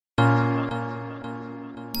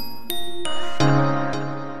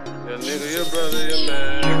your brother, your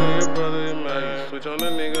man. Nigga, your brother, your man. Switch on the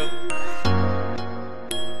nigga.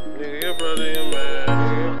 Nigga, your brother, your man.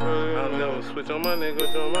 I'll never switch on my nigga,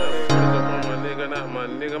 Switch up on my nigga, not my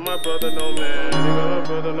nigga. My brother, no man. Nigga, my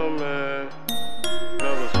brother, no man.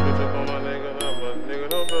 Never switch up on my nigga, not my nigga.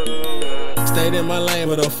 No brother, no man. Stayed in my lane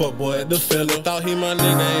with a fuckboy at the fella. Thought he my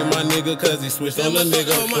nigga, ain't my nigga, cause he switched on the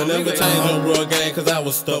nigga. But never changed on bro gang, cause I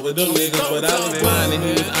was stuck with them niggas. But I was blind and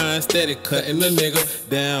he was iron steady, cutting the nigga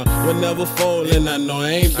down. But never folding, I know I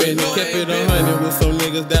ain't been it. Kept it 100 with some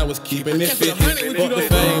niggas that was keeping it 50. Fuck the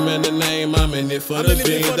fame and the name, I'm in it for the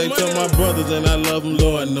beans. They told my brothers and I love them,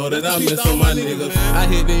 Lord, know that I miss on my niggas. I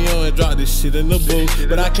hit the young and dropped this shit in the booth.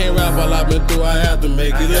 But I can't rap all I've been through, I have to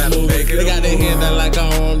make it a move. They got their hand out like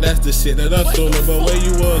I own, that's the shit that I'm doing. But where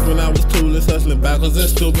you was when I was clueless, hustling backwards and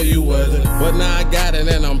stupid, you wasn't. But now I got it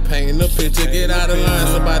and I'm painting the picture. Get out of line,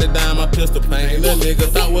 somebody die, my pistol painting the nigga.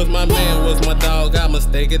 Thought was my man, was my dog, got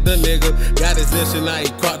mistaken the nigga. Got his issue, now he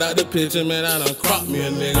cropped out the picture, man, I done cropped me a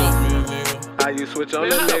nigga. How you switch on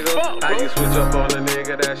the nigga? How you switch up on the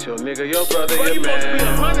nigga? That's your nigga, your brother, your man.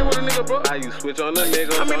 How you switch on the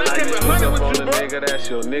nigga? How you switch up on the nigga? That's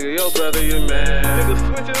your nigga, your brother, your man.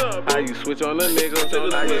 How you switch on the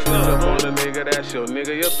nigga? How you switch up on the nigga? That's your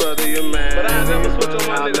nigga, your brother, your man. But I never switch on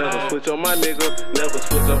my nigga. Never switch on my nigga. Never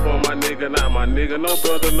switch up on my nigga. Not my nigga, no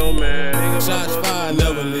brother, no man. Shots fired,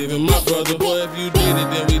 never leaving my brother. Boy, if you did it,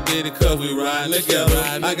 then we did it, cause we riding together.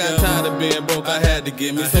 I got tired of being broke, I had to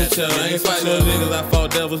get me some cheddar. I ain't fighting no niggas, I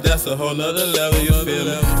fought devils, that's a whole nother level, you feel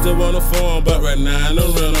me? Still on the phone, but right now I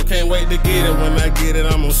don't run. Can't wait to get it, when I get it,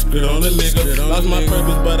 I'm gon' spit on the nigga. Lost my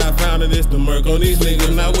purpose, but I found it, it's the murk on these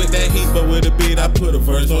niggas. Not with that heat, but with the beat, I put a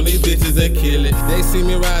verse on these bitches and kill it. They see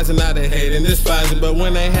me rising, now they hate and despising, but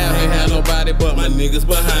when they ain't have nobody but my niggas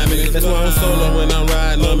behind me. That's why I'm solo when I'm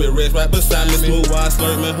riding on me, rest right beside me. Smooth while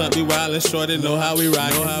slurping, hunt me wild and short, know how we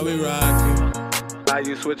rock. How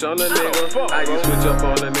you switch on the nigga? How you switch up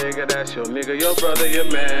on the nigga? That's your nigga, your brother, your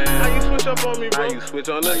man. How you switch up on me, bro? How you switch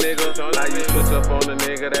on the nigga? How you switch up on the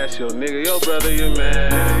nigga? That's your nigga, your brother, your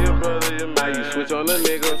man. How you switch on the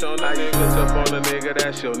nigga? How you switch up on the nigga?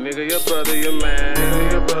 That's your nigga, your brother, your man.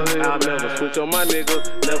 I'll never switch on my nigga.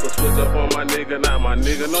 Never switch up on my nigga. Not my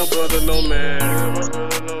nigga, no brother, no man.